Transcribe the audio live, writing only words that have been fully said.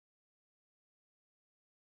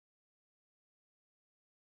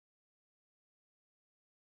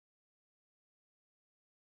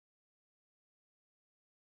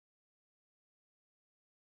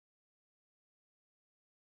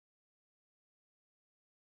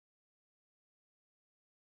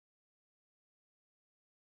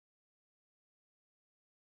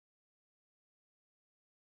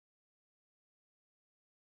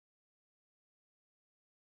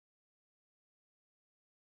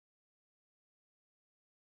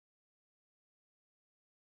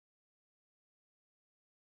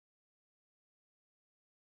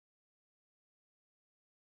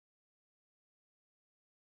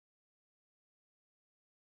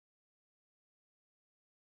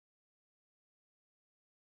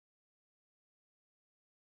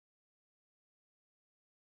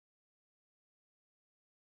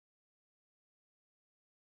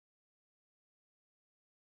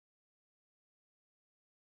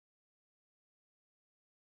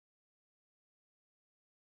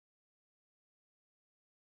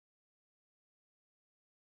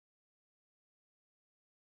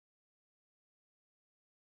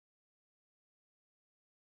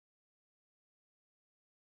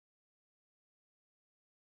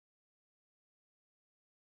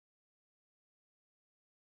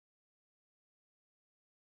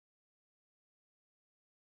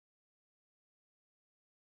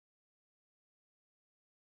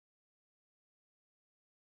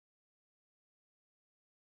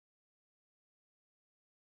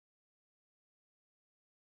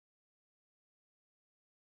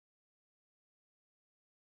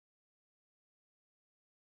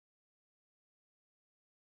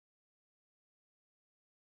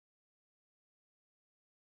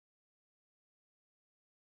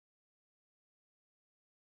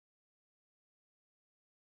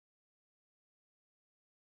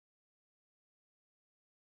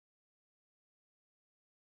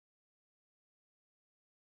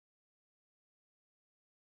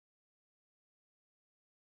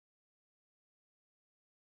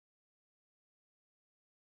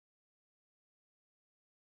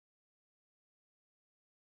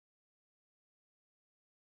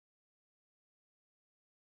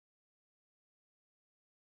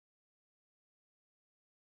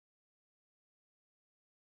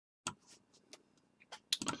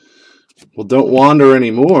Well, don't wander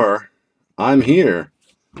anymore. I'm here.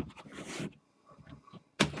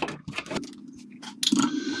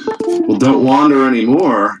 Well, don't wander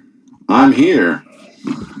anymore. I'm here.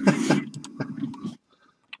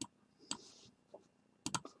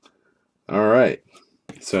 All right.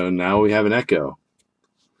 So now we have an echo.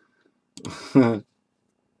 All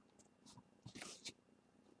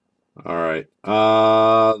right.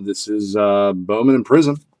 This is Bowman and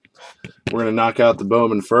Prizm. We're going to knock out the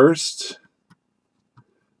Bowman first.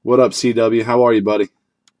 What up, CW? How are you, buddy?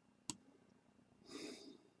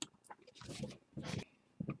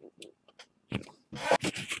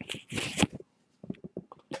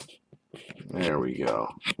 There we go.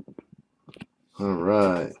 All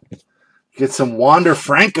right. Get some Wander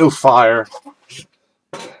Franco fire.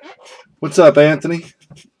 What's up, Anthony?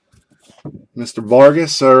 Mr.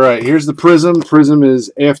 Vargas. All right, here's the Prizm. Prizm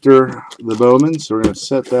is after the Bowman, so we're going to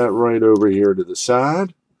set that right over here to the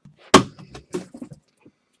side.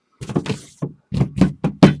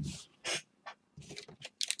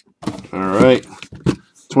 All right,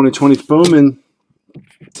 2020 Bowman,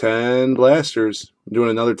 10 blasters. I'm doing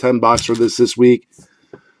another 10 box for this week.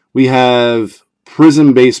 We have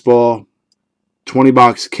Prizm Baseball, 20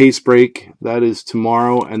 box case break. That is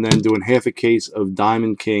tomorrow, and then doing half a case of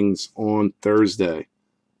Diamond Kings on Thursday.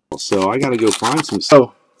 So I got to go find some.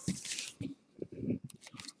 So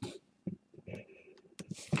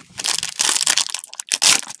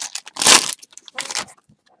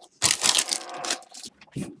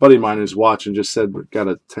buddy of mine who's watching just said, "Got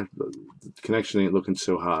a the connection ain't looking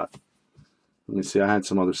so hot." Let me see. I had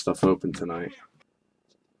some other stuff open tonight.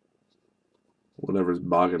 Whatever's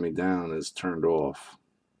bogging me down is turned off.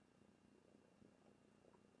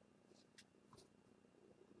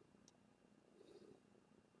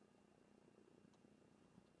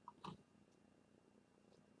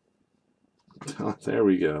 Oh, there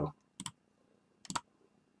we go.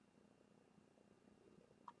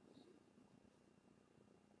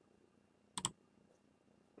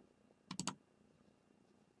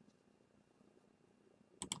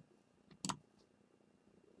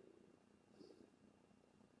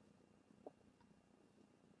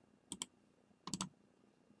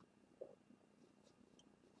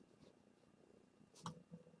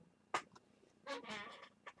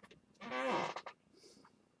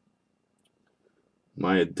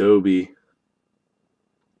 My Adobe.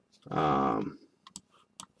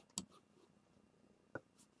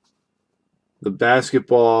 The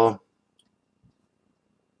basketball,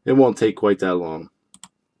 it won't take quite that long.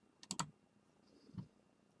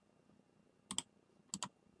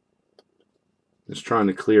 Just trying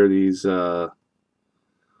to clear these Photoshop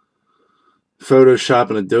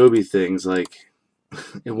and Adobe things. Like,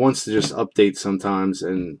 it wants to just update sometimes,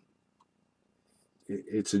 and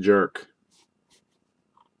it's a jerk.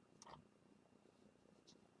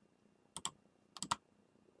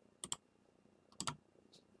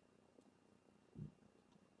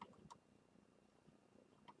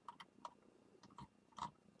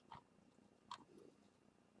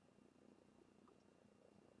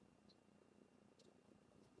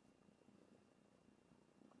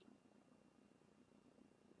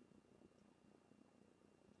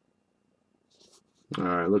 All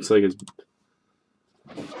right, looks like it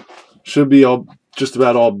should be all just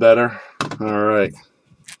about all better. All right,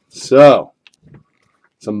 so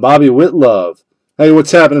some Bobby Whitlove. Hey,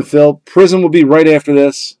 what's happening, Phil? Prizm will be right after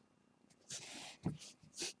this.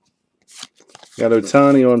 Got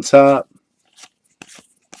Otani on top.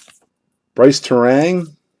 Bryce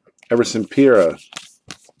Terang, Everson Pira.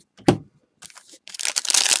 I'd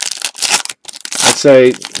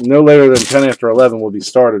say no later than 10 after 11 will be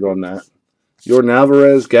started on that. Jordan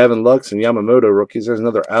Alvarez, Gavin Lux, and Yamamoto rookies. There's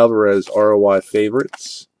another Alvarez ROI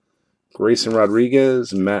favorites. Grayson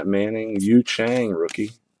Rodriguez, Matt Manning, Yu Chang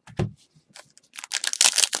rookie.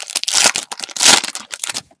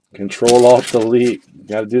 Control Alt Delete.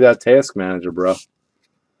 Got to do that task manager, bro.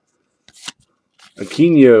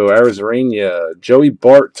 Aquino, Arizarena, Joey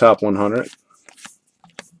Bart, top 100.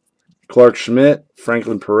 Clark Schmidt,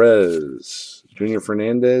 Franklin Perez, Junior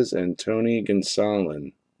Fernandez, and Tony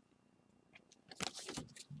Gonsolin.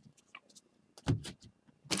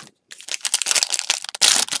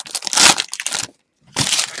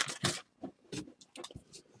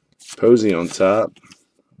 Posey on top.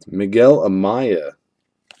 Miguel Amaya.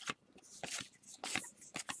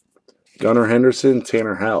 Gunnar Henderson,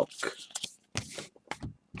 Tanner Houck.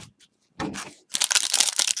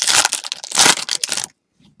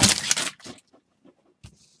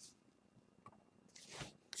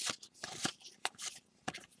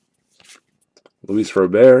 Luis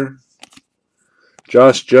Robert.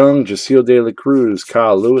 Josh Jung, Jasil De La Cruz,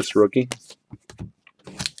 Kyle Lewis, rookie.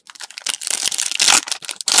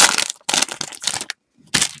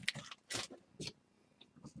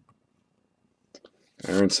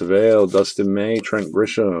 Aaron Savale, Dustin May, Trent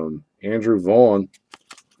Grisham, Andrew Vaughn,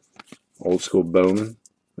 old school Bowman.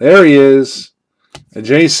 There he is,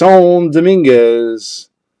 Jason Dominguez.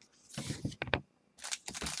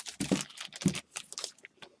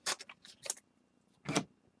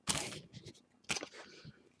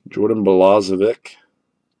 Jordan Balazovic.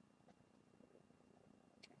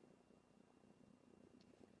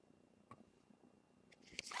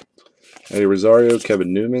 Eddie Rosario,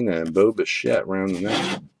 Kevin Newman, and Bo Bichette rounding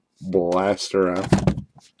that blaster out.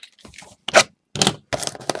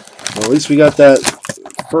 Well, at least we got that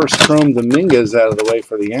first Chrome Dominguez out of the way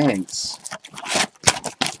for the Yanks.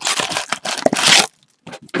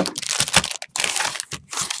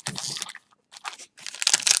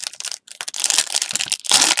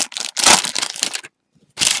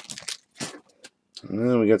 And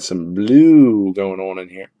then we got some blue going on in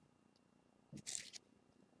here.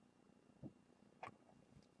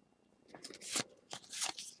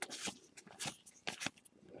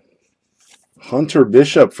 Hunter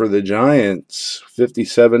Bishop for the Giants,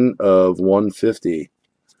 57 of 150.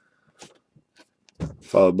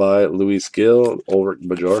 Followed by Luis Gill, Ulrich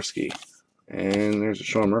Bajarski. And there's a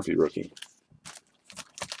Sean Murphy rookie.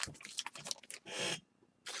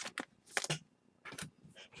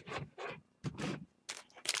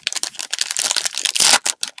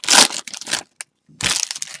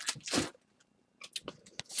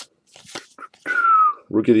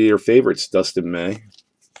 Rookie of the Year favorites, Dustin May.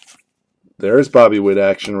 There's Bobby Witt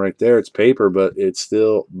action right there. It's paper, but it's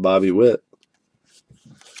still Bobby Witt.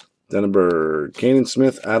 Denneberg, Cannon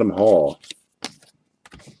Smith, Adam Hall.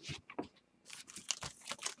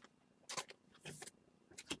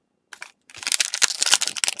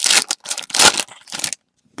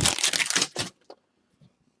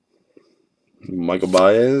 Michael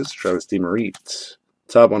Baez, Travis DeMarit.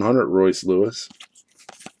 Top 100, Royce Lewis.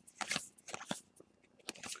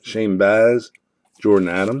 Shane Baz, Jordan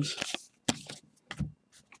Adams.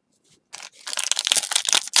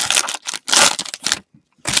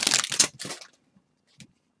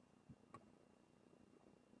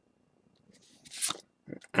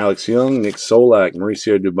 Alex Young, Nick Solak,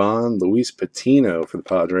 Mauricio Dubon, Luis Patino for the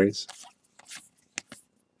Padres.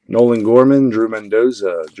 Nolan Gorman, Drew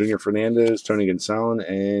Mendoza, Junior Fernandez, Tony Gonsolin,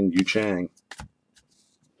 and Yu Chang.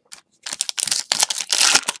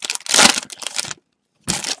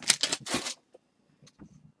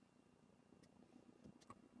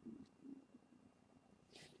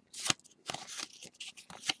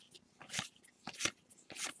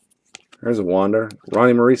 There's a Wander.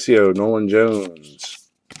 Ronnie Mauricio, Nolan Jones.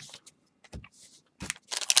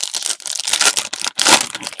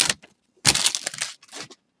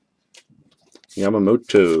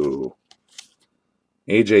 Yamamoto.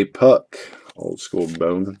 AJ Puck, old school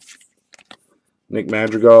Bowman. Nick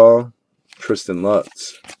Madrigal, Tristan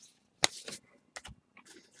Lutz.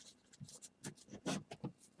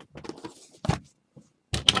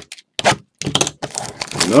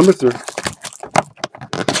 Number 3.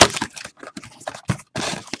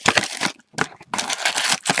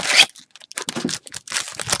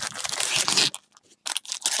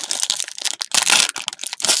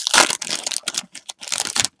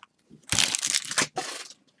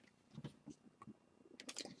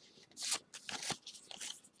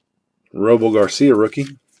 Robo Garcia, rookie.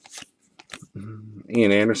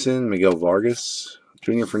 Ian Anderson, Miguel Vargas,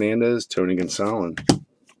 Junior Fernandez, Tony Gonsolin.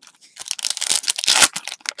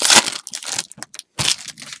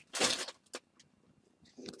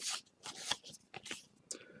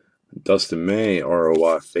 Dustin May,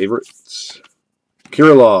 ROI favorites.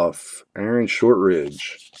 Kirilloff, Aaron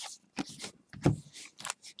Shortridge.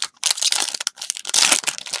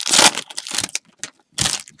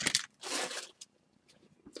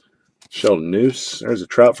 Sheldon Noose. There's a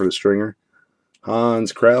Trout for the stringer.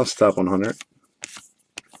 Hans Kraus, top 100.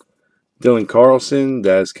 Dylan Carlson,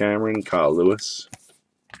 Daz Cameron, Kyle Lewis.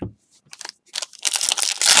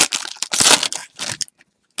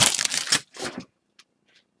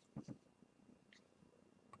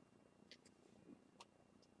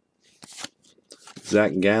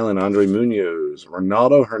 Zach Gallen, Andre Munoz,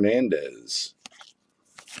 Ronaldo Hernandez.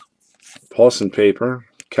 Paulson paper,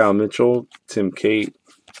 Cal Mitchell, Tim Cate,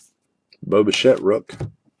 Bo Bichette rook.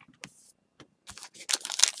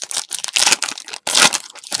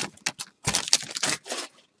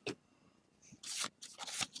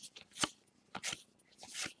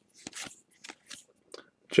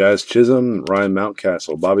 Jazz Chisholm, Ryan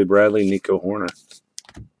Mountcastle, Bobby Bradley, Nico Horner.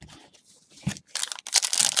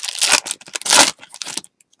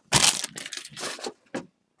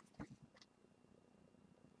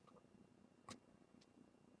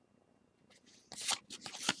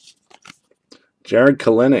 Jared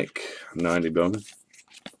Kalenic, 90 Bowman.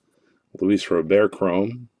 Luis Robert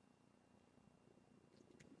Chrome.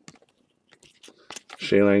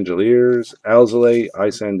 Shea Langeliers, Alzolay,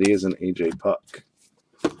 Isan Diaz, and AJ Puck.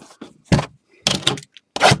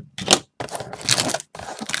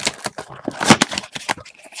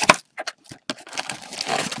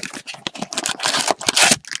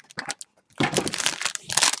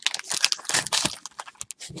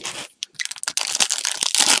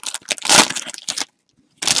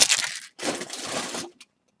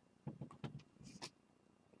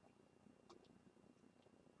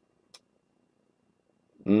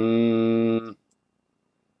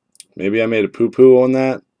 Maybe I made a poo-poo on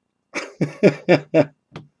that.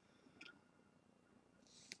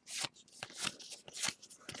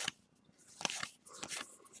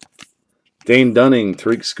 Dane Dunning,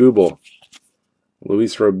 Tariq Skubal,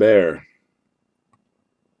 Luis Robert.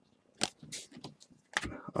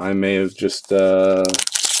 I may have just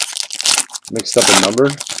mixed up a number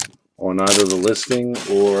on either the listing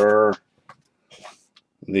or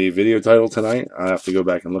the video title tonight. I have to go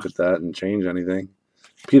back and look at that and change anything.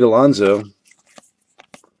 Pete Alonso,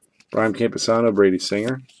 Brian Camposano, Brady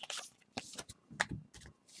Singer.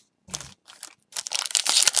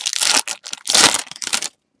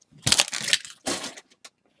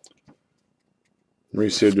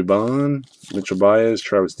 Mauricio Dubon, Mitchell Baez,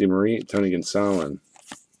 Travis DeMarie, Tony Gonsolin.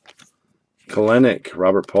 Kalenic,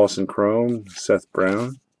 Robert Paulson Chrome, Seth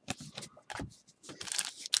Brown.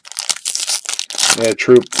 Yeah,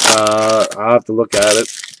 Troop, I'll have to look at it.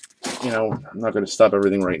 You know, I'm not going to stop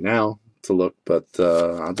everything right now to look, but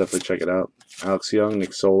I'll definitely check it out. Alex Young, Nick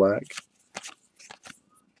Solak.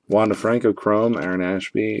 Wanda Franco Chrome, Aaron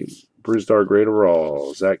Ashby, Bruce Dar Greater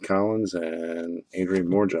Raw, Zach Collins, and Adrian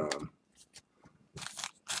Morejon.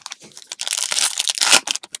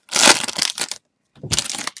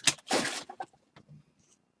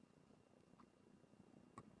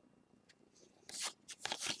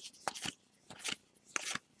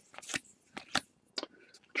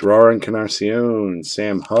 Gerard Encarnacion,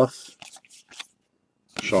 Sam Huff,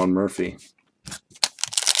 Sean Murphy.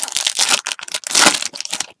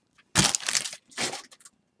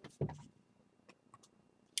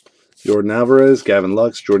 Jordan Alvarez, Gavin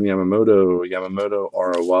Lux, Jordan Yamamoto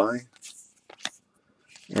ROY.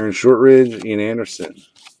 Aaron Shortridge, Ian Anderson.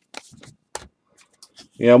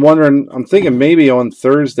 Yeah, I'm thinking maybe on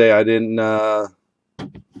Thursday I didn't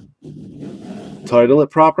title it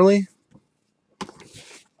properly.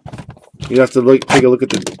 You have to take a look at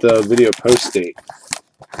the video post date.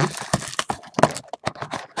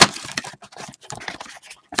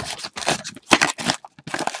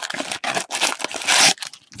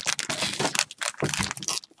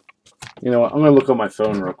 You know what? I'm going to look on my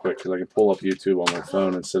phone real quick because I can pull up YouTube on my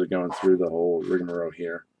phone instead of going through the whole rigmarole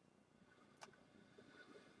here.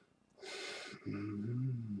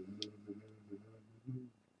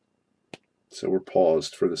 So we're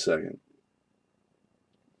paused for the second.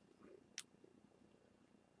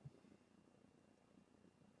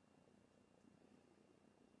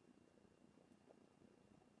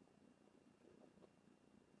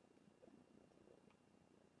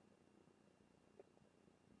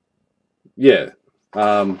 Yeah.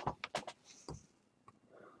 So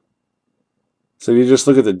if you just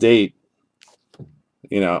look at the date,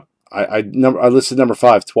 you know, I listed number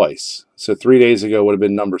 5 twice. So 3 days ago would have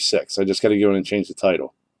been number 6. I just got to go in and change the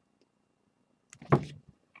title.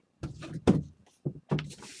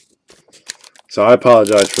 So I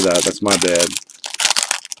apologize for that. That's my bad.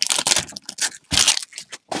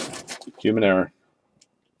 Human error.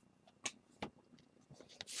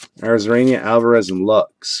 Arizarania, Alvarez, and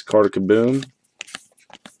Lux. Carter Kaboom.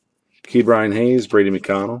 Key Brian Hayes, Brady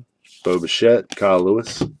McConnell. Bo Bichette, Kyle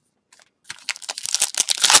Lewis.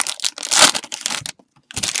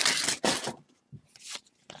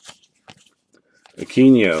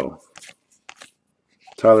 Aquino.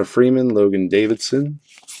 Tyler Freeman, Logan Davidson.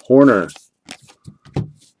 Horner.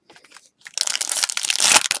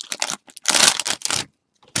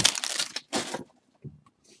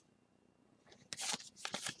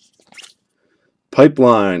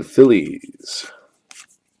 Pipeline, Phillies.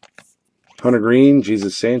 Hunter Green,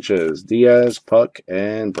 Jesus Sanchez, Diaz, Puck,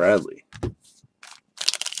 and Bradley.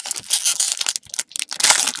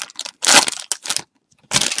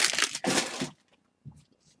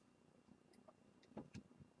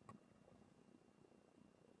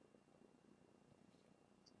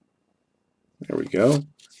 There we go.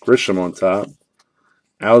 Grisham on top.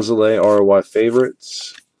 Alzolay, ROY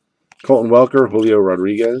favorites. Colton Welker, Julio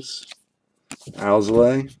Rodriguez.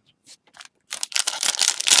 Alzolay.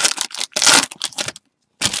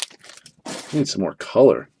 Need some more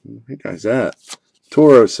color. What guy's that?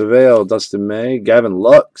 Toro, Savale, Dustin May, Gavin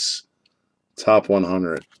Lux, top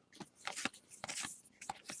 100.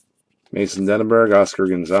 Mason Denneberg, Oscar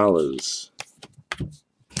Gonzalez.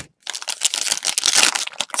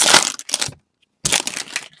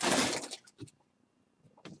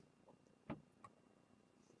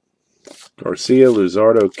 Garcia,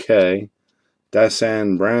 Luzardo, K.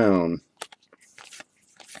 Dasan Brown.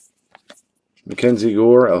 Mackenzie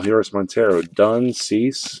Gore, Elhiris Montero, Dunn,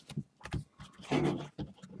 Cease.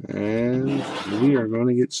 And we are going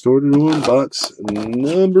to get started on box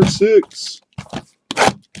number 6.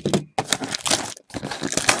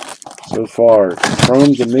 So far,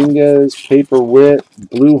 Chrome Dominguez, Paper Wit,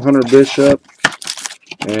 Blue Hunter Bishop,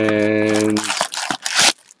 and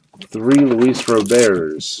 3 Luis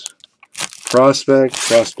Roberts. Prospect,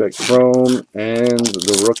 Prospect Chrome, and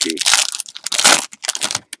the rookie.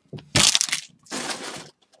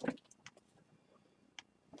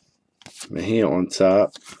 Mejia on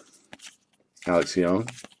top. Alex Young.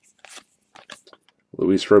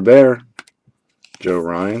 Luis Robert. Joe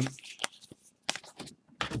Ryan.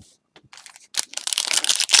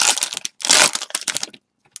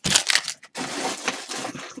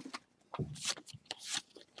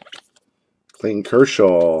 Clayton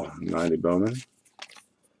Kershaw, 90 Bowman.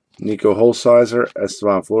 Nico Holsizer,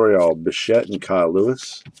 Esteban Florial, Bichette, and Kyle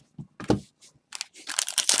Lewis.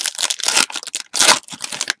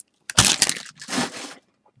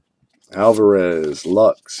 Alvarez,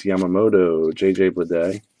 Lux, Yamamoto, JJ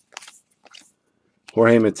Bleday.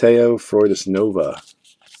 Jorge Mateo, Freudis Nova.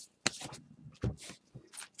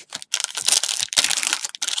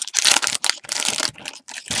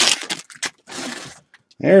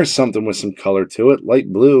 There's something with some color to it.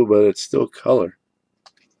 Light blue, but it's still color.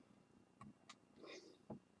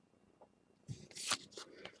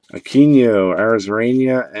 Aquino,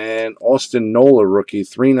 Arizarena, and Austin Nola rookie,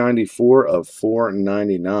 394 of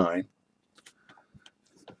 499.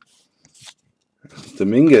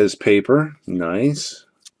 Dominguez paper, nice.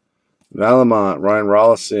 Valamont, Ryan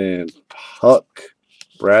Rollison, Puck,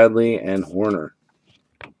 Bradley, and Horner.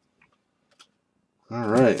 All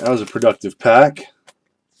right, that was a productive pack.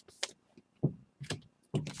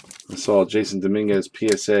 I saw Jason Dominguez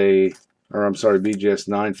BGS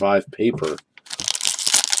 9.5 paper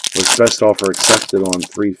was best offer accepted on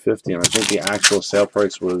 $350, and I think the actual sale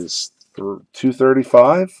price was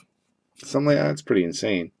 $235, something like that. That's pretty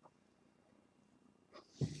insane.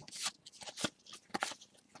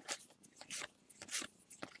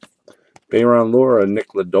 Bayron Lora,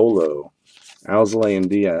 Nick Lodolo, Alzolay, and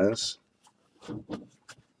Diaz.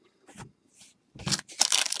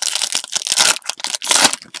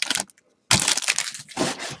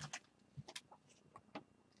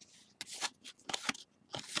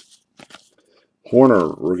 Horner,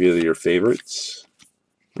 Rookie of the Year favorites.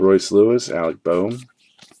 Royce Lewis, Alec Boehm.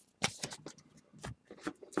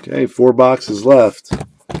 Okay, 4 boxes left.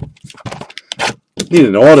 Need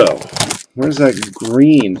an auto. Where's that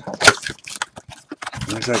green?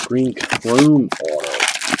 Where's that green chrome auto?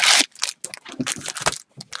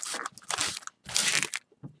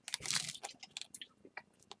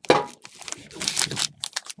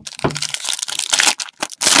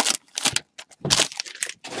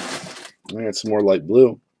 I got some more light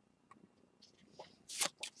blue.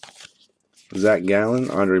 Zach Gallen,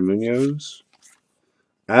 Andre Munoz.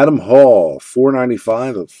 Adam Hall,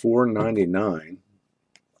 495 of 499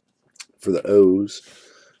 for the O's.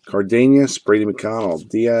 Cardenas, Brady McConnell,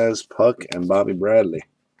 Diaz, Puck, and Bobby Bradley.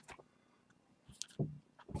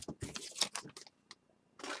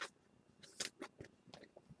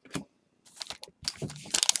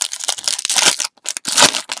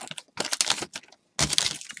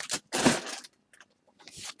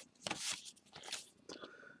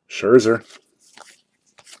 Scherzer.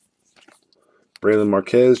 Braylon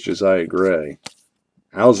Marquez, Josiah Gray.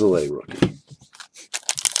 Alzolay rookie.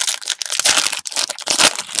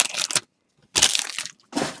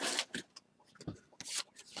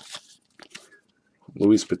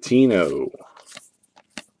 Luis Patino.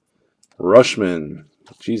 Rushman.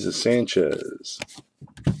 Jesus Sanchez.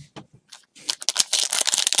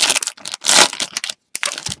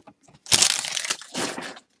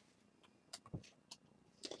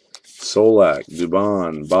 Solak,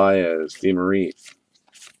 Dubon, Baez, DeMarie.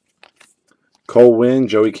 Cole Winn,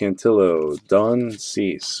 Joey Cantillo, Dunn,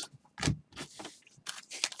 Cease.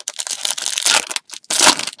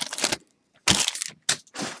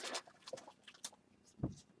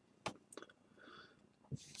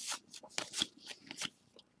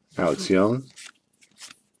 Alex Young.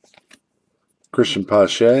 Christian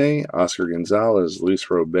Pache, Oscar Gonzalez,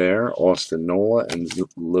 Luis Robert, Austin Nola, and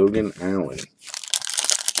Logan Allen.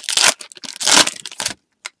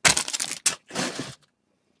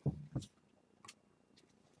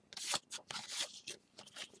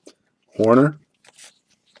 Horner.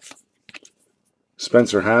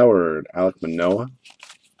 Spencer Howard, Alec Manoah.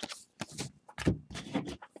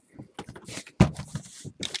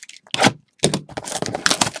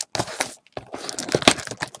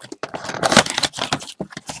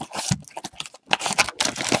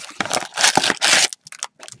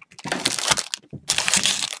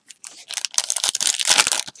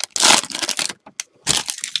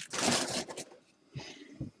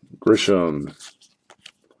 Grisham.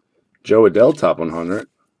 Joe Adell, top 100.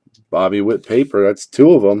 Bobby Witt paper, that's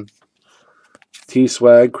 2 of them.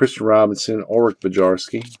 T-Swag, Christian Robinson, Ulrich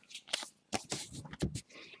Bajarski.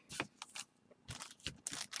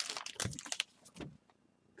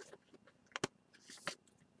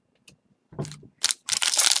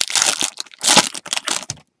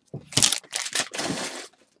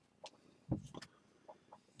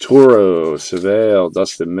 Toro, Seville,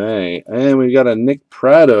 Dustin May. And we've got a Nick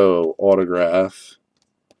Pratto autograph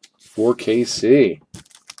for KC.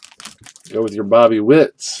 Go with your Bobby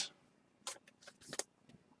Witts.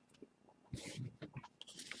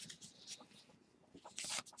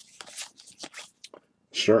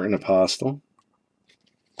 Sherton Apostle.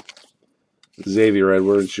 Xavier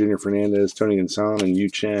Edwards, Junior Fernandez, Tony Gonzalez, and Yu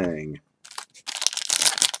Chang.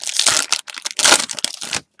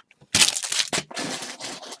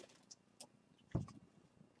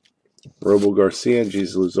 Robo Garcia,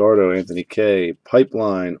 Jesus Luzardo, Anthony K.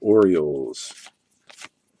 Pipeline, Orioles.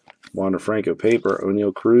 Wander Franco paper,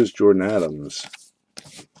 O'Neal Cruz, Jordan Adams.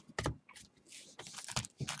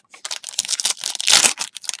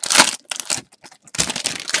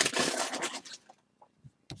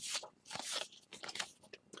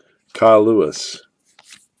 Kyle Lewis.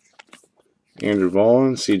 Andrew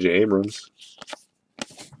Vaughn, CJ Abrams.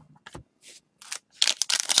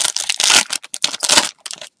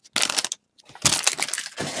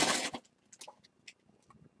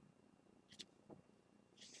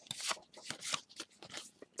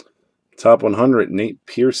 Top 100, Nate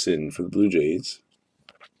Pearson for the Blue Jays.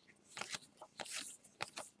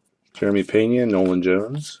 Jeremy Pena, Nolan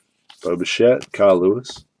Jones. Bo Bichette, Kyle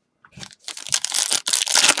Lewis.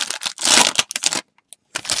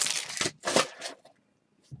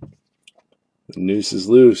 The noose is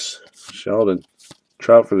loose. Sheldon.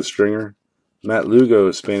 Trout for the stringer. Matt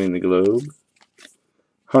Lugo spanning the globe.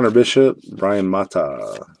 Hunter Bishop, Brian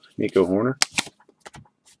Mata, Nico Horner.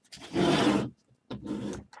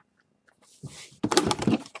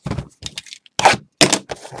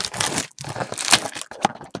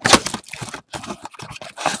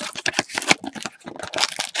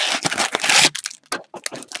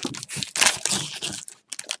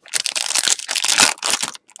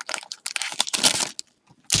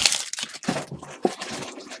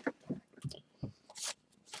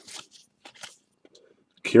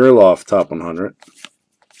 Kirilloff, top 100.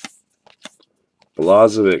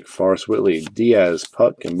 Balazovic, Forrest Whitley, Diaz,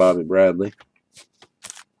 Puck, and Bobby Bradley.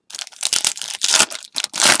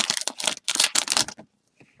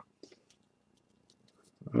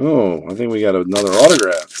 Oh, I think we got another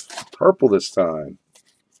autograph. Purple this time.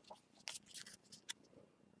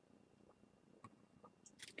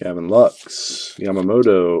 Gavin Lux,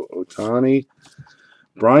 Yamamoto, Otani.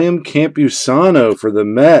 Brian Campusano for the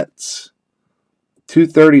Mets.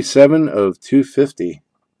 237 of 250.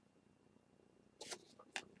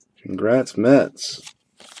 Congrats, Mets.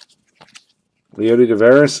 Leody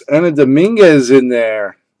Taveras and a Dominguez in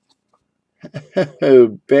there.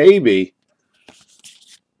 Oh, baby.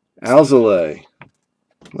 Alzolay.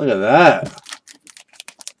 Look at that.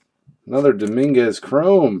 Another Dominguez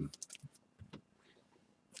Chrome.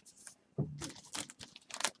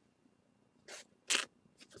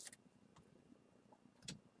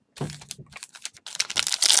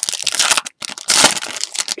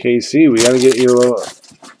 KC, we got to get you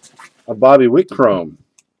a Bobby Witt Chrome.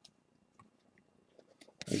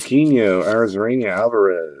 Aquino, Arizarena,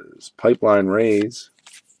 Alvarez, Pipeline Rays.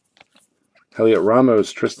 Heliot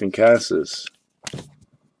Ramos, Tristan Cassis.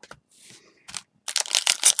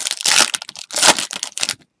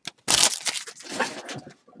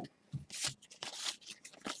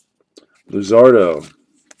 Luzardo.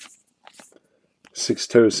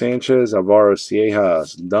 Sixto Sanchez, Alvaro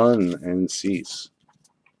Ciejas, Dunn, and Cease.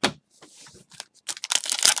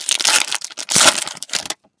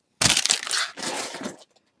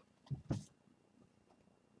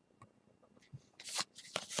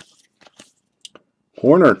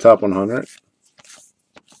 Horner, top 100.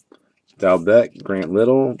 Dalbec, Grant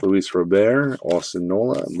Little, Luis Robert, Austin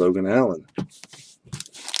Nola, and Logan Allen.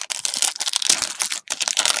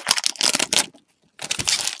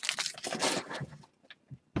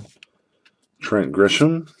 Trent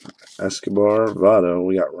Grisham, Escobar, Votto.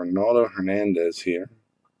 We got Ronaldo Hernandez here.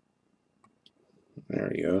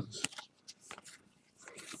 There he goes.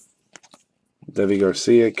 Devi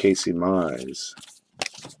Garcia, Casey Mize.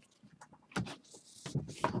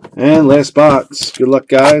 And last box. Good luck,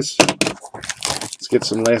 guys. Let's get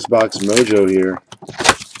some last box mojo here.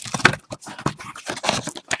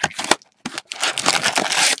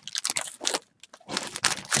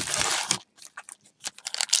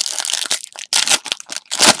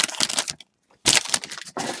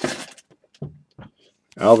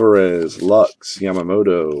 Alvarez, Lux,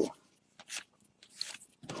 Yamamoto.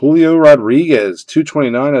 Julio Rodriguez,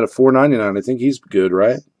 229 out of 499. I think he's good,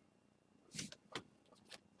 right?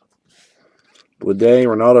 Blade,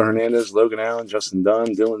 Ronaldo Hernandez, Logan Allen, Justin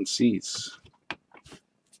Dunn, Dylan Cease.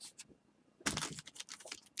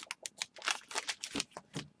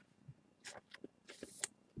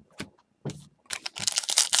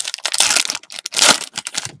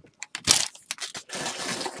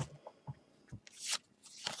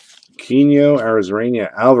 Quino,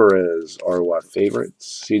 Arizarena, Alvarez are what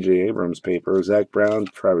favorites. CJ Abrams paper, Zach Brown,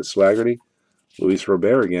 Travis Swaggerty, Luis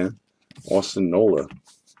Robert again, Austin Nola.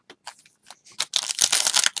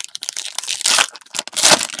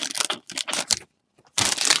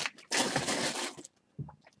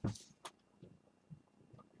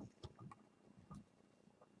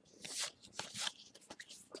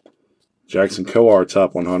 Jackson Coar,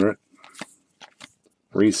 top 100.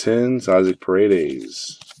 Reese Hins, Isaac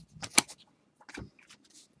Paredes.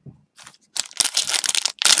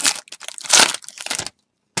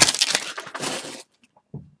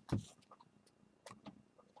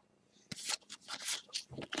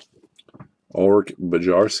 Ulrich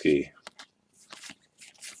Bajarski.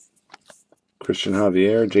 Christian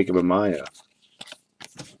Javier, Jacob Amaya.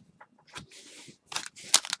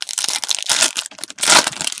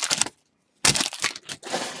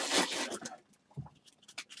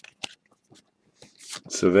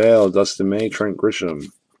 Savale, Dustin May, Trent Grisham.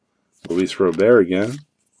 Luis Robert again.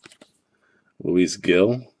 Luis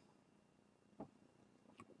Gill.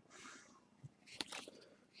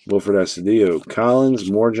 Wilfred Astudillo, Collins,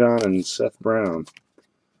 Morjon, and Seth Brown.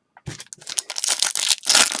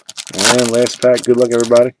 And last pack. Good luck,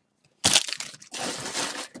 everybody.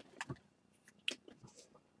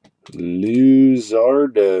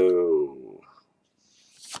 Luzardo.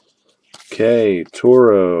 Okay,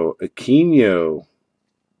 Toro, Aquino.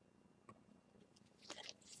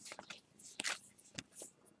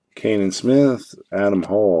 Kanan Smith, Adam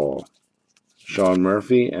Hall, Sean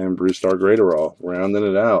Murphy, and Bruce Dark-Graterol, rounding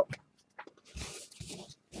it out.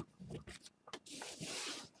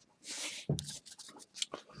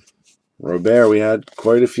 Robert, we had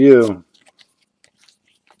quite a few.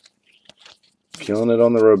 Killing it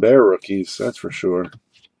on the Robert rookies, that's for sure.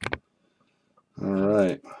 All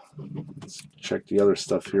right. Let's check the other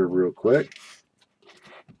stuff here real quick.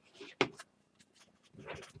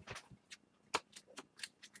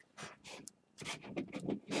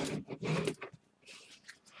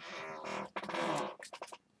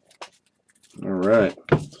 All right.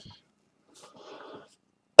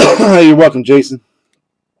 You're welcome, Jason.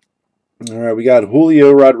 All right, we got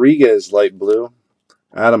Julio Rodriguez, light blue.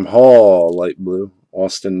 Adam Hall, light blue.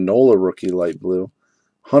 Austin Nola, rookie, light blue.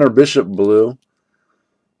 Hunter Bishop, blue.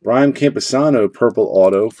 Brian Campusano, purple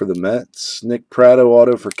auto for the Mets. Nick Pratto,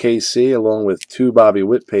 auto for KC, along with 2 Bobby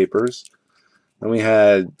Witt papers. Then we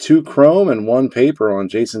had 2 chrome and 1 paper on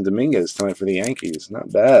Jason Dominguez tonight for the Yankees.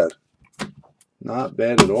 Not bad. Not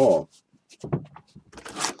bad at all.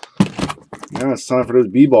 Now it's time for those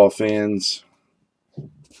B-ball fans.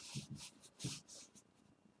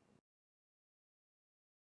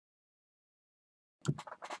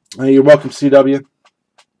 Hey, you're welcome, CW.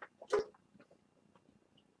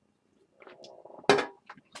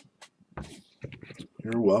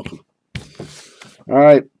 You're welcome. All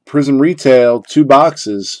right, Prizm Retail, 2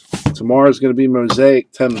 boxes. Tomorrow's going to be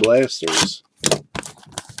Mosaic 10 blasters.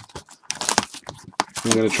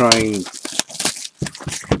 I'm going to try and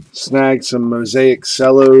snag some Mosaic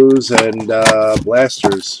cellos and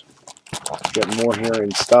blasters. Get more here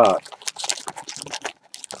in stock.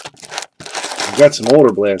 I've got some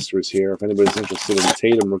older blasters here if anybody's interested in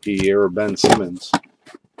Tatum rookie year or Ben Simmons.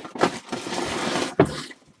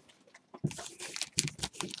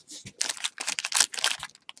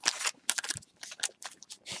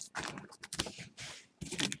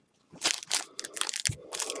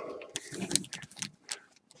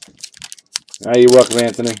 You're welcome,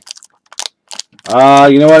 Anthony.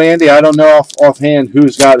 You know what, Andy? I don't know offhand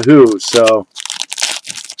who's got who, so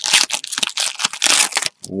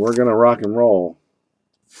we're going to rock and roll.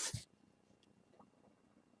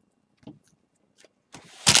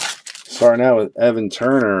 Starting out with Evan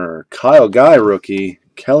Turner, Kyle Guy rookie,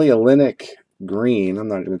 Kelly Olynyk green. I'm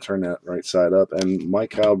not going to turn that right side up. And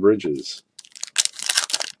Mikal Bridges.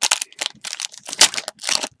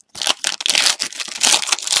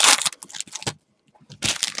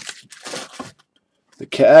 The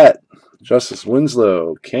Cat, Justice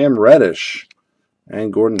Winslow, Cam Reddish,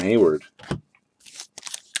 and Gordon Hayward.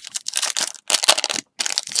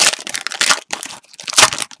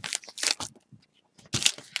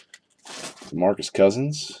 Marcus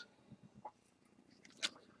Cousins.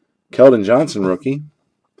 Keldon Johnson rookie.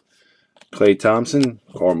 Klay Thompson,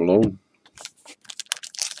 Karl Malone.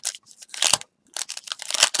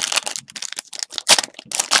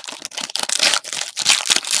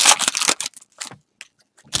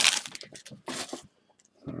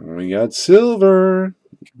 We got silver.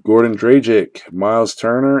 Gordon Dragic, Miles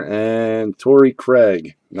Turner, and Torrey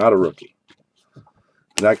Craig. Not a rookie.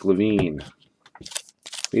 Zach LaVine.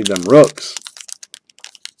 Need them rooks.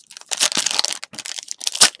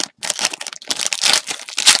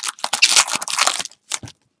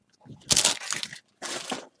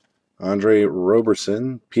 Andre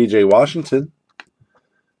Roberson, PJ Washington,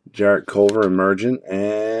 Jarrett Culver, Emergent,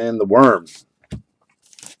 and the Worm.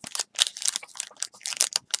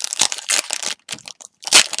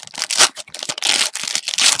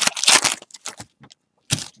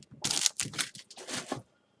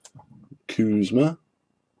 Kuzma,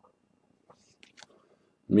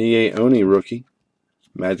 Mie Oni rookie,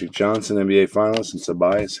 Magic Johnson NBA finalist, and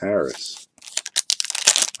Tobias Harris.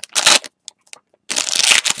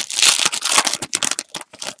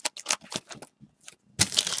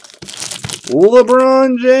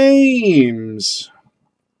 LeBron James.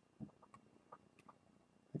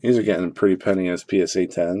 These are getting pretty penny as PSA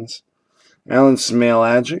 10s. Alan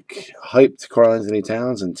Smail-Agic, hyped Karl Anthony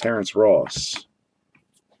Towns, and Terrence Ross.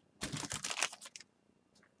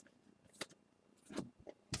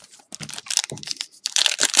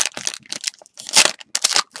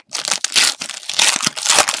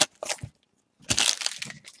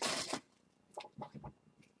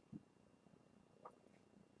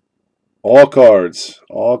 All cards.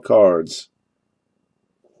 All cards.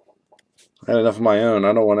 I had enough of my own.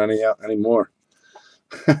 I don't want any more.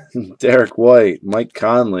 Derek White, Mike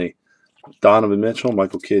Conley, Donovan Mitchell,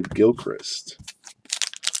 Michael Kidd Gilchrist.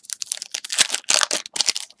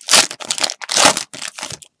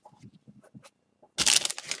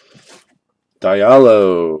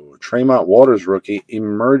 Diallo, Tremont Waters rookie,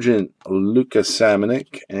 Emergent Luka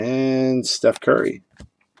Samanic, and Steph Curry.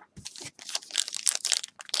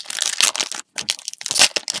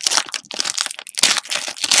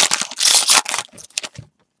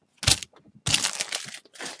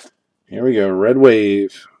 Here we go. Red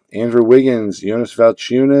Wave. Andrew Wiggins, Jonas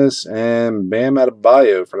Valanciunas, and Bam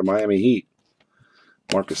Adebayo for the Miami Heat.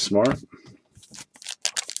 Marcus Smart.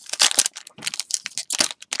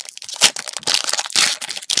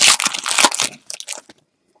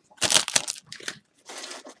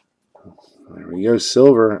 There we go.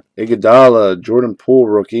 Silver. Iguodala, Jordan Poole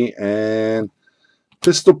rookie, and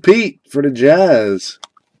Pistol Pete for the Jazz.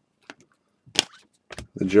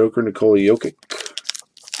 The Joker, Nikola Jokic.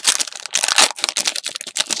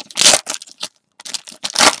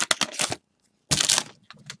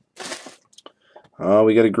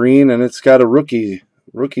 We got a green, and it's got a rookie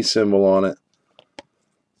symbol on it.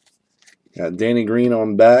 Got Danny Green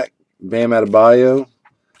on back, Bam Adebayo,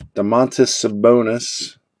 Domantas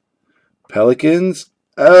Sabonis, Pelicans.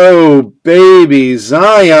 Oh, baby,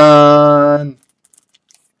 Zion.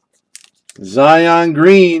 Zion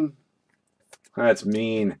Green. That's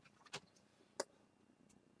mean.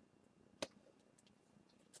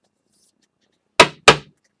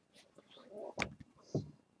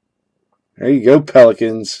 There you go,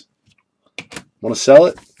 Pelicans. Want to sell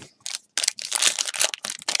it?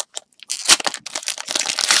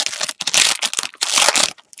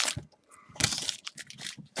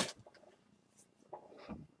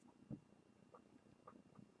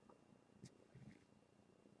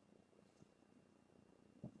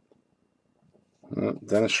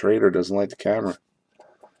 Dennis Schrader doesn't like the camera.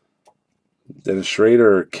 Dennis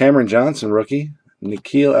Schrader, Cameron Johnson rookie,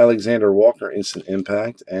 Nickeil Alexander-Walker instant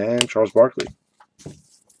impact, and Charles Barkley.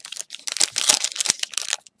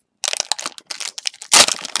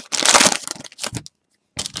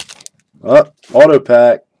 Auto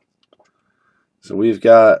pack. So we've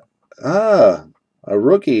got a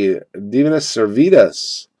rookie, Divinas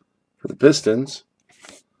Servitas for the Pistons.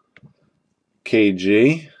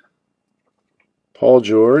 KG, Paul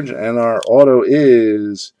George, and our auto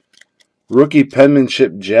is rookie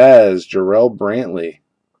penmanship Jazz, Jarrell Brantley.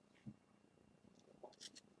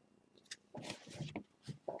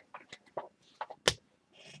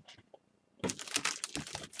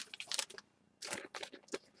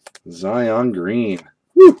 Zion Green.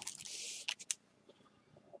 Woo.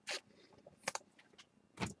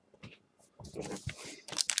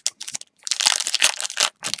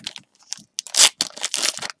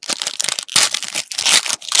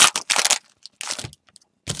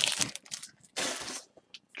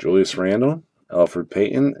 Julius Randle, Alfred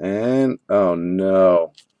Payton, and oh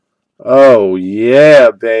no. Oh yeah,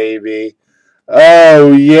 baby.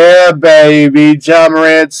 Oh yeah, baby. John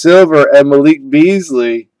Morant Silver and Malik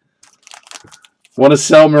Beasley. Want to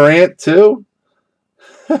sell Morant too?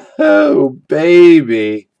 Oh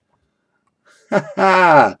baby.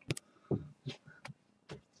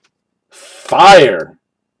 Fire.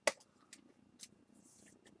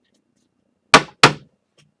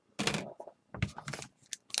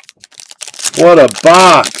 What a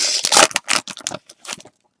box.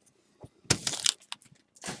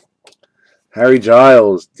 Harry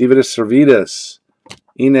Giles, Divitas Servidus,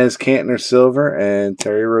 Inez Cantner Silver, and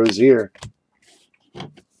Terry Rozier.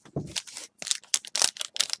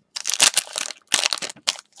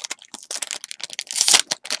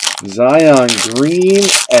 Zion Green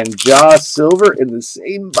and Josh Silver in the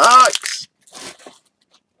same box.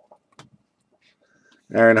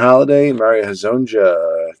 Aaron Holiday, Mario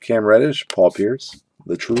Hezonja, Cam Reddish, Paul Pierce,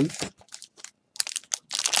 The Truth.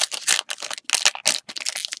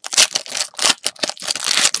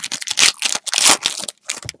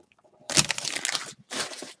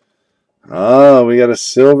 Oh, we got a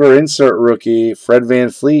silver insert rookie, Fred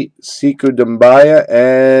VanVleet, Sekou Doumbouya,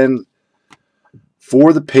 and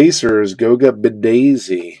for the Pacers, Goga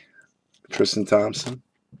Bitadze, Tristan Thompson.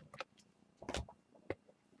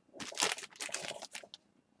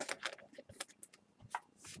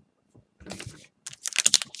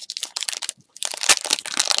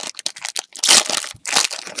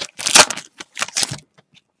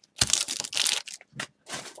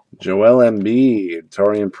 Joel Embiid,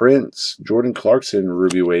 Taurean Prince, Jordan Clarkson,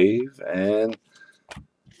 Ruby Wave, and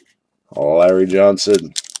Larry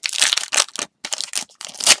Johnson.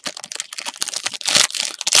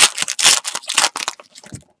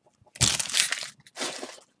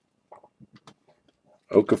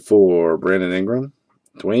 Okafor, Brandon Ingram,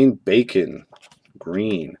 Dwayne Bacon,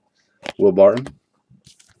 Green, Will Barton.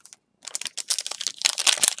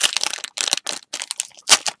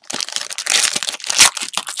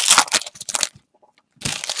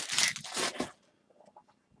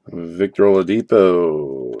 Victor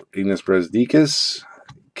Oladipo, Ignas Brazdeikis,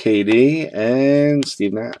 KD, and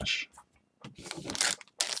Steve Nash.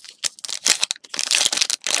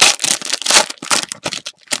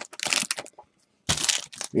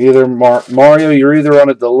 Either Mario, you're either on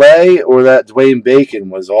a delay or that Dwayne Bacon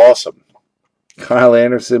was awesome. Kyle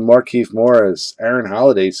Anderson, Markieff Morris, Aaron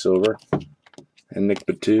Holiday Silver, and Nick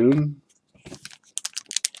Batum.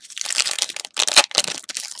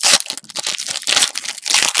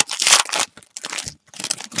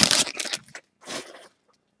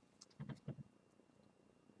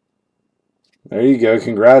 There you go.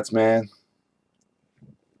 Congrats, man.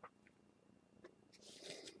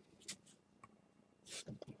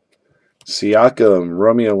 Siakam,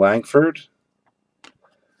 Romeo Langford,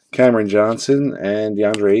 Cameron Johnson, and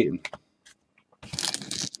DeAndre Ayton.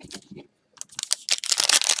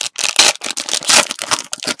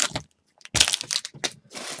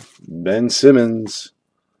 Ben Simmons,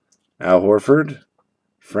 Al Horford,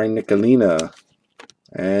 Frank Nicolina,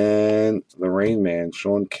 and the Rain Man,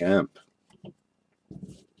 Sean Kemp.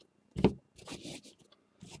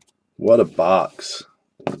 What a box.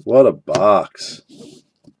 What a box.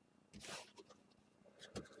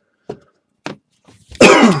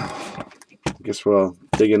 Guess we'll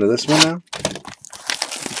dig into this one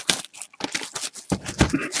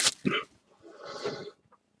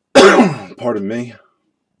now. Pardon me.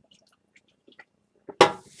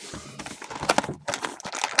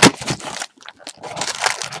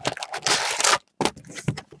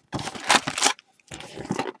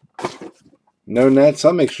 No nets.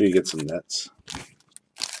 I'll make sure you get some nets.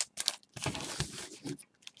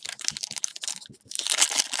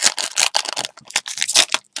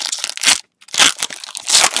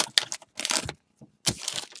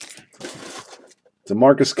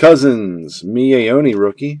 DeMarcus Cousins, Miaoni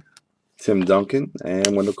rookie, Tim Duncan,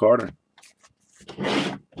 and Wendell Carter.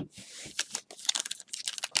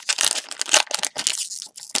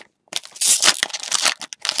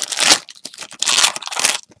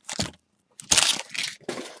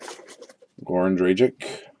 Goran Dragic.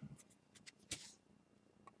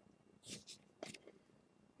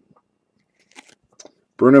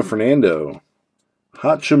 Bruno Fernando.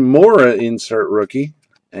 Hachimura insert rookie.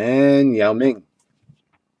 And Yao Ming.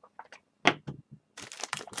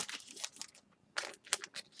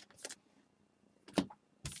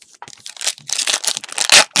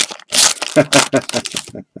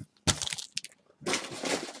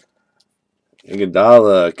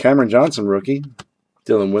 Iguodala, Cameron Johnson rookie.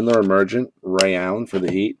 Dylan Windler emergent. Ray Allen for the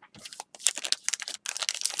Heat.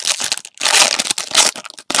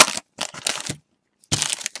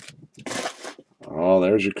 Oh,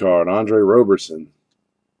 there's your card. Andre Roberson.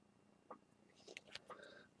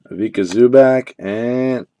 Ivica Zubac.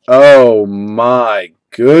 And, oh my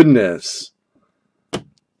goodness.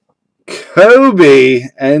 Kobe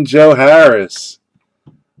and Joe Harris.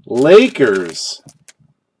 Lakers.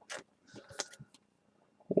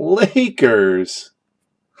 Lakers.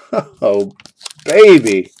 Oh,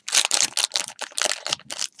 baby.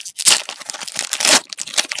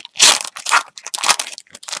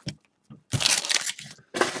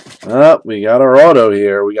 Oh, we got our auto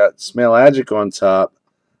here. We got Smail-Agic on top.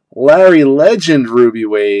 Larry Legend Ruby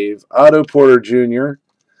Wave. Otto Porter Jr.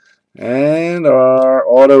 And our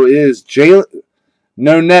auto is Jalen.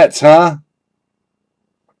 No Nets, huh?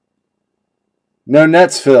 No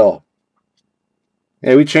Nets, Phil.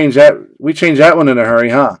 Yeah, we changed that. We changed that one in a hurry,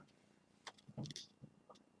 huh?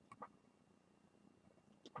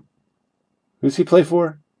 Who's he play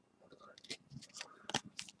for?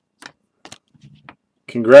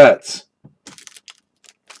 Congrats.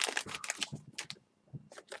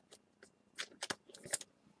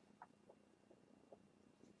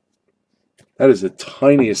 That is the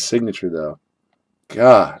tiniest signature, though.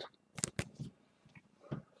 God.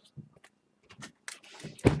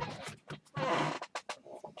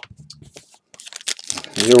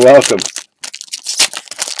 You're welcome.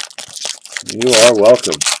 You are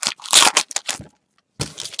welcome.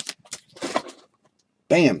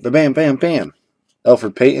 Bam, bam, bam, bam.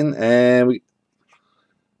 Elfrid Payton, and we...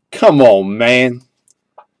 Come on, man.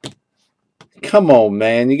 Come on,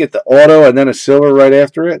 man. You get the auto and then a silver right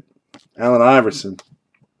after it? Allen Iverson.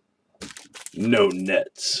 No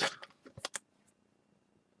Nets.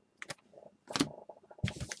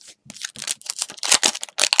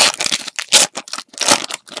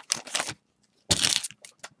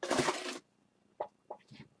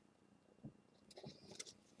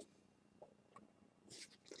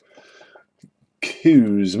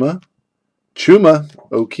 Kuzma. Chuma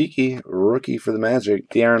Okeke, rookie for the Magic.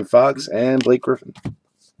 De'Aaron Fox and Blake Griffin.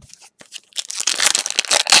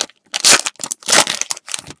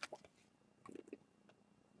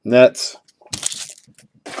 Nets.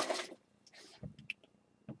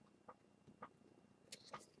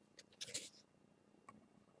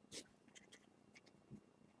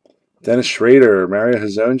 Dennis Schrader, Mario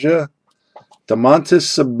Hezonja, Domantas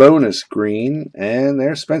Sabonis green, and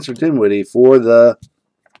there's Spencer Dinwiddie for the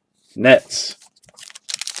Nets.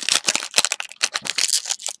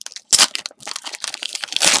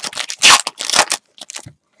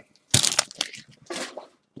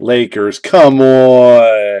 Lakers, come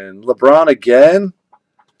on. LeBron again.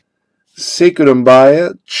 Sekou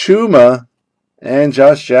Doumbouya, Chuma, and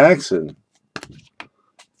Josh Jackson.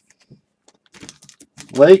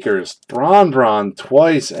 Lakers, Bron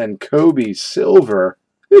twice, and Kobe silver.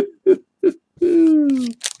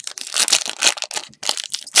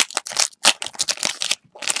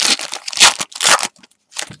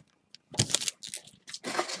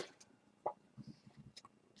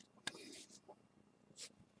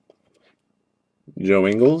 Joe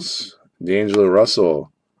Ingles, D'Angelo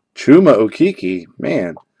Russell, Chuma Okeke,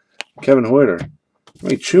 man, Kevin Hoyter. How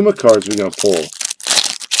many Chuma cards are we going to pull?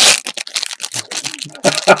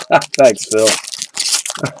 Thanks, Phil.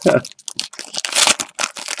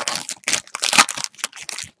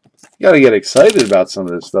 You got to get excited about some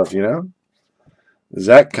of this stuff, you know?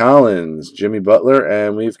 Zach Collins, Jimmy Butler,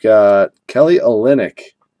 and we've got Kelly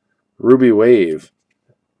Olynyk, Ruby Wave.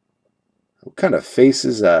 What kind of face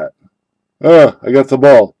is that? Oh, I got the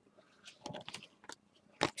ball.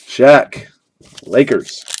 Shaq,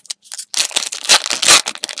 Lakers.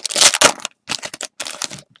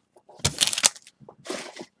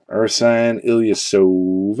 Ersan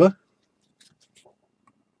Ilyasova.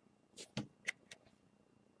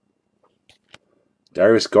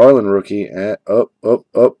 Darius Garland rookie. And up.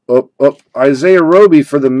 Isaiah Roby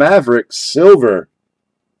for the Mavericks. Silver.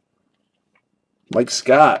 Mike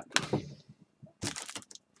Scott.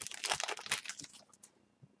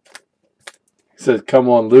 He said, come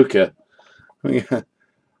on, Luka. You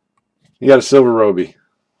got a silver Roby.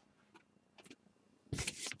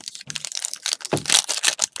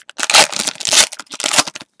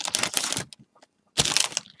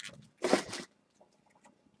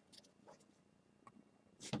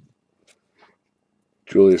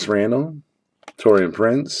 Julius Randle, Taurean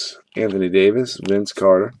Prince, Anthony Davis, Vince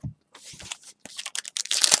Carter.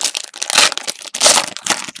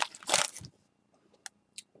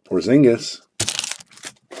 Porzingis.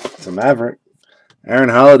 It's a Maverick. Aaron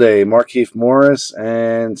Holiday, Markieff Morris,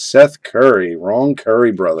 and Seth Curry. Wrong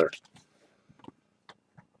Curry brother.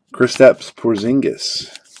 Kristaps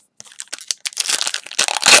Porzingis.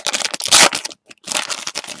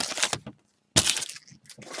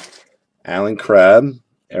 Alan Crabb,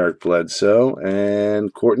 Eric Bledsoe,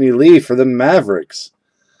 and Courtney Lee for the Mavericks.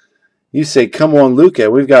 You say, come on,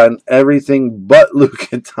 Luka. We've got everything but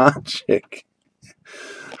Luka Doncic.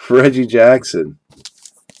 Reggie Jackson.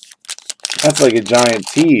 That's like a giant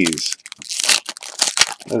tease.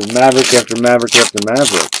 There's Maverick after Maverick after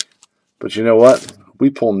Maverick. But you know what? We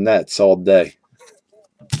pull nets all day.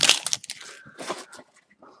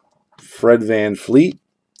 Fred Van Fleet.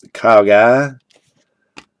 Kyle Guy.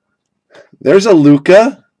 There's a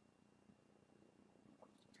Luka.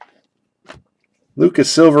 Luka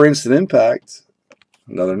Silver Instant Impact.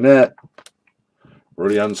 Another net.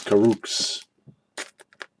 Rodions Karuks.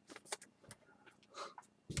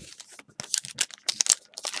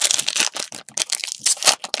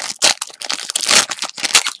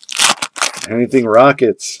 Anything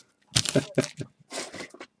Rockets.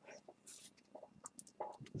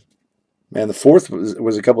 Man, the 4th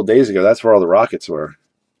was a couple days ago. That's where all the Rockets were.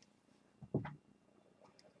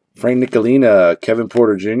 Frank Nicolina, Kevin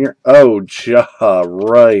Porter Jr. Oh, ja,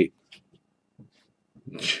 right.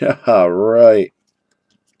 Ja, right.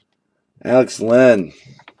 Alex Len.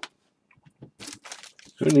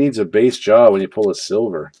 Who needs a base jaw when you pull a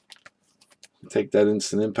silver? Take that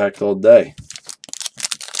instant impact all day.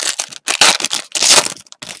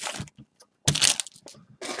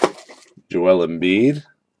 Joel Embiid,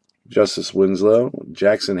 Justice Winslow,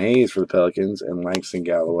 Jackson Hayes for the Pelicans, and Langston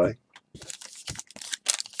Galloway.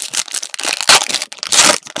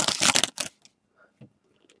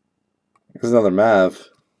 There's another Mav.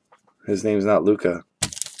 His name's not Luka.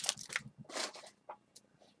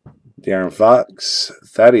 De'Aaron Fox,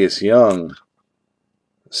 Thaddeus Young,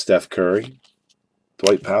 Steph Curry,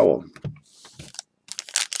 Dwight Powell.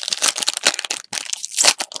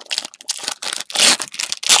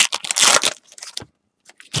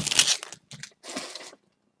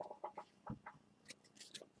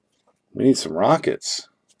 We need some Rockets.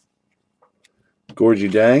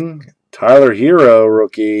 Gorgie Dang, Tyler Hero,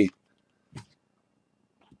 rookie.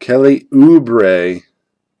 Kelly Oubre,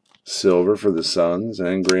 silver for the Suns,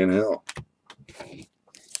 and Grant Hill.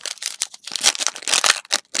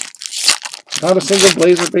 Not a single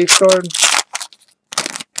Blazer base card.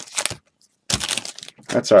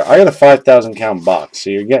 That's all right. I got a 5,000 count box, so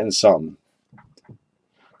you're getting something.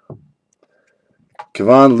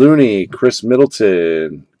 Kevon Looney, Chris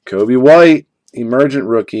Middleton, Kobe White, emergent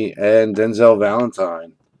rookie, and Denzel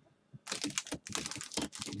Valentine.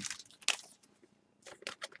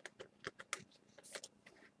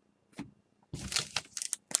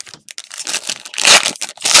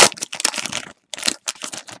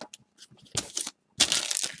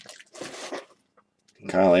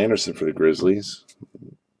 Kyle Anderson for the Grizzlies.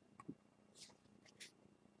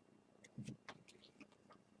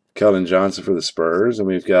 Keldon Johnson for the Spurs. And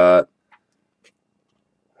we've got,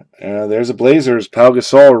 there's a Blazers, Pau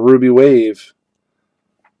Gasol, Ruby Wave.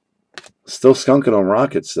 Still skunking on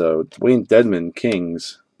Rockets, though. Wayne Dedman,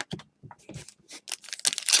 Kings.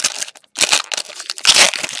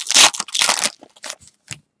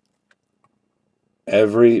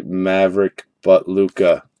 Every Maverick but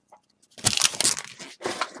Luka.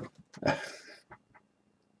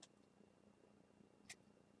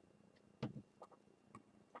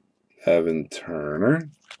 Evan Turner.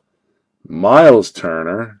 Miles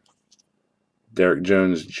Turner. Derek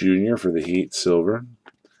Jones Jr. for the Heat, silver.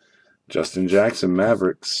 Justin Jackson,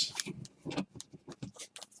 Mavericks.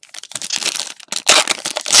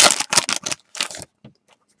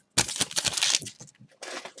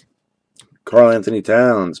 Karl Anthony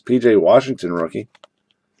Towns, P.J. Washington, rookie.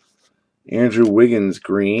 Andrew Wiggins,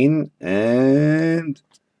 green. And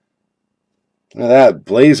look at that,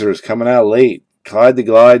 Blazers coming out late. Clyde the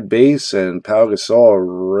Glide, base, and Pau Gasol,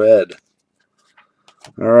 red.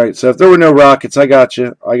 All right, so if there were no Rockets, I got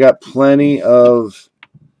you. I got plenty of...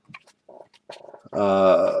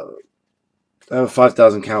 I have a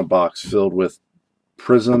 5,000 count box filled with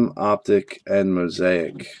Prizm, Optic, and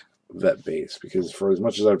Mosaic vet base, because for as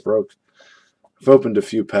much as I broke, I've opened a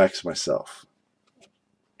few packs myself.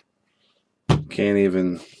 Can't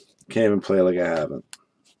even play like I haven't.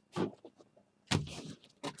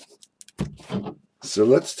 So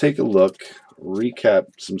let's take a look, recap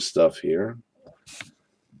some stuff here.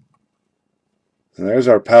 And there's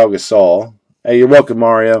our Pau Gasol. Hey, you're welcome,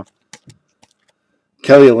 Mario.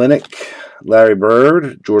 Kelly Olynyk, Larry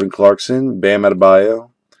Bird, Jordan Clarkson, Bam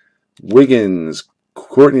Adebayo, Wiggins,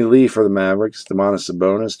 Courtney Lee for the Mavericks. Demonis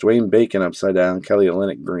Sabonis. Dwayne Bacon upside down. Kelly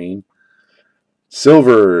Olynyk green.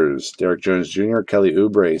 Silvers. Derek Jones Jr., Kelly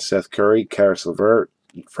Oubre, Seth Curry, Karis LeVert,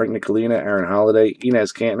 Frank Nicolina, Aaron Holiday,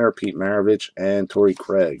 Inez Kanter, Pete Maravich, and Torrey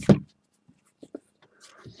Craig.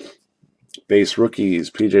 Base rookies,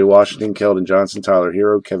 P.J. Washington, Keldon Johnson, Tyler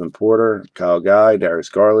Hero, Kevin Porter, Kyle Guy, Darius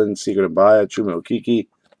Garland, Seiko Dabaya, Chuma Okeke,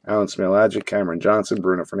 Alan Smilagic, Cameron Johnson,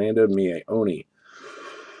 Bruno Fernando, Mie Oni.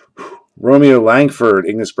 Romeo Langford,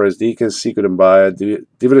 Ignas Brazdeikis, Seiko Dabaya,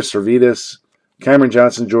 Dividas Servidis, Cameron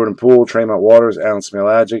Johnson, Jordan Poole, Tremont Waters, Alan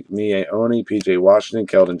Smilagic, Mie Oni, P.J. Washington,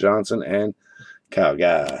 Keldon Johnson, and Kyle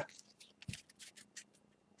Guy.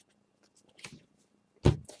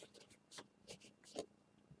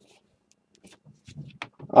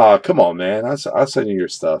 Oh, come on, man. I'll send you your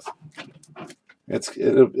stuff.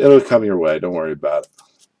 It'll come your way. Don't worry about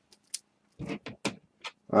it.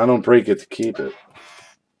 I don't break it to keep it.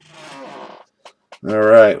 All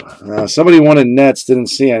right. Somebody wanted Nets, didn't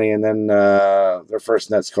see any, and then their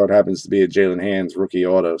first Nets card happens to be a Jalen Hands rookie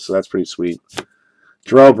auto, so that's pretty sweet.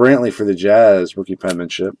 Jarrell Brantley for the Jazz, rookie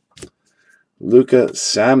penmanship. Luka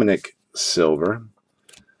Samanic, silver.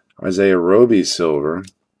 Isaiah Roby, silver.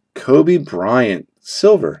 Kobe Bryant,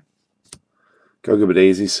 silver. Goga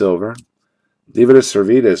Badazy, silver. Dividas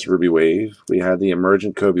Servidis, Ruby Wave. We had the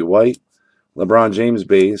emergent Kobe White. LeBron James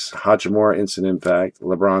base. Hachimura Instant Impact.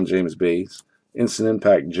 LeBron James base. Instant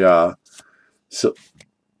Impact Ja.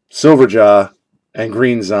 Silver Ja. And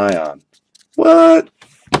Green Zion. What?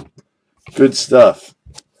 Good stuff.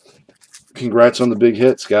 Congrats on the big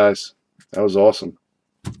hits, guys. That was awesome.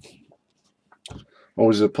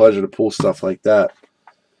 Always a pleasure to pull stuff like that.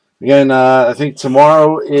 Again, I think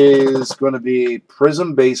tomorrow is going to be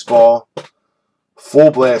Prizm Baseball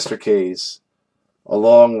full blaster case,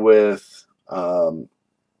 along with 10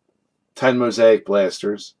 Mosaic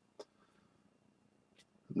blasters.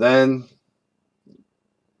 Then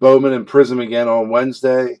Bowman and Prizm again on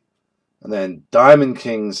Wednesday, and then Diamond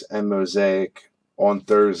Kings and Mosaic on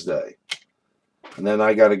Thursday. And then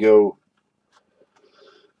I got to go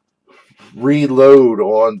reload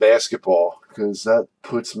on basketball because that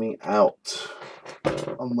puts me out.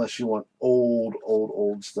 Unless you want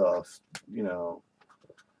old stuff,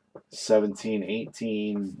 17,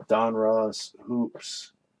 18, Don Ross,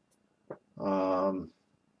 hoops. And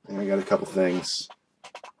I got a couple things.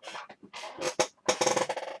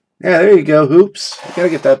 Yeah, there you go, hoops. You gotta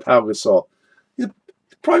get that Pau Gasol. He's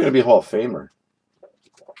probably gonna be a Hall of Famer.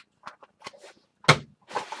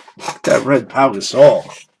 That red Pau Gasol.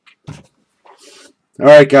 All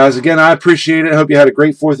right, guys. Again, I appreciate it. I hope you had a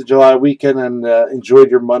great 4th of July weekend and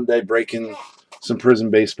enjoyed your Monday breaking some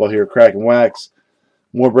Prizm baseball here at Kraken Wax.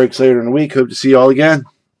 More breaks later in the week. Hope to see you all again.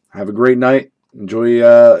 Have a great night. Enjoy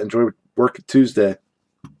work Tuesday.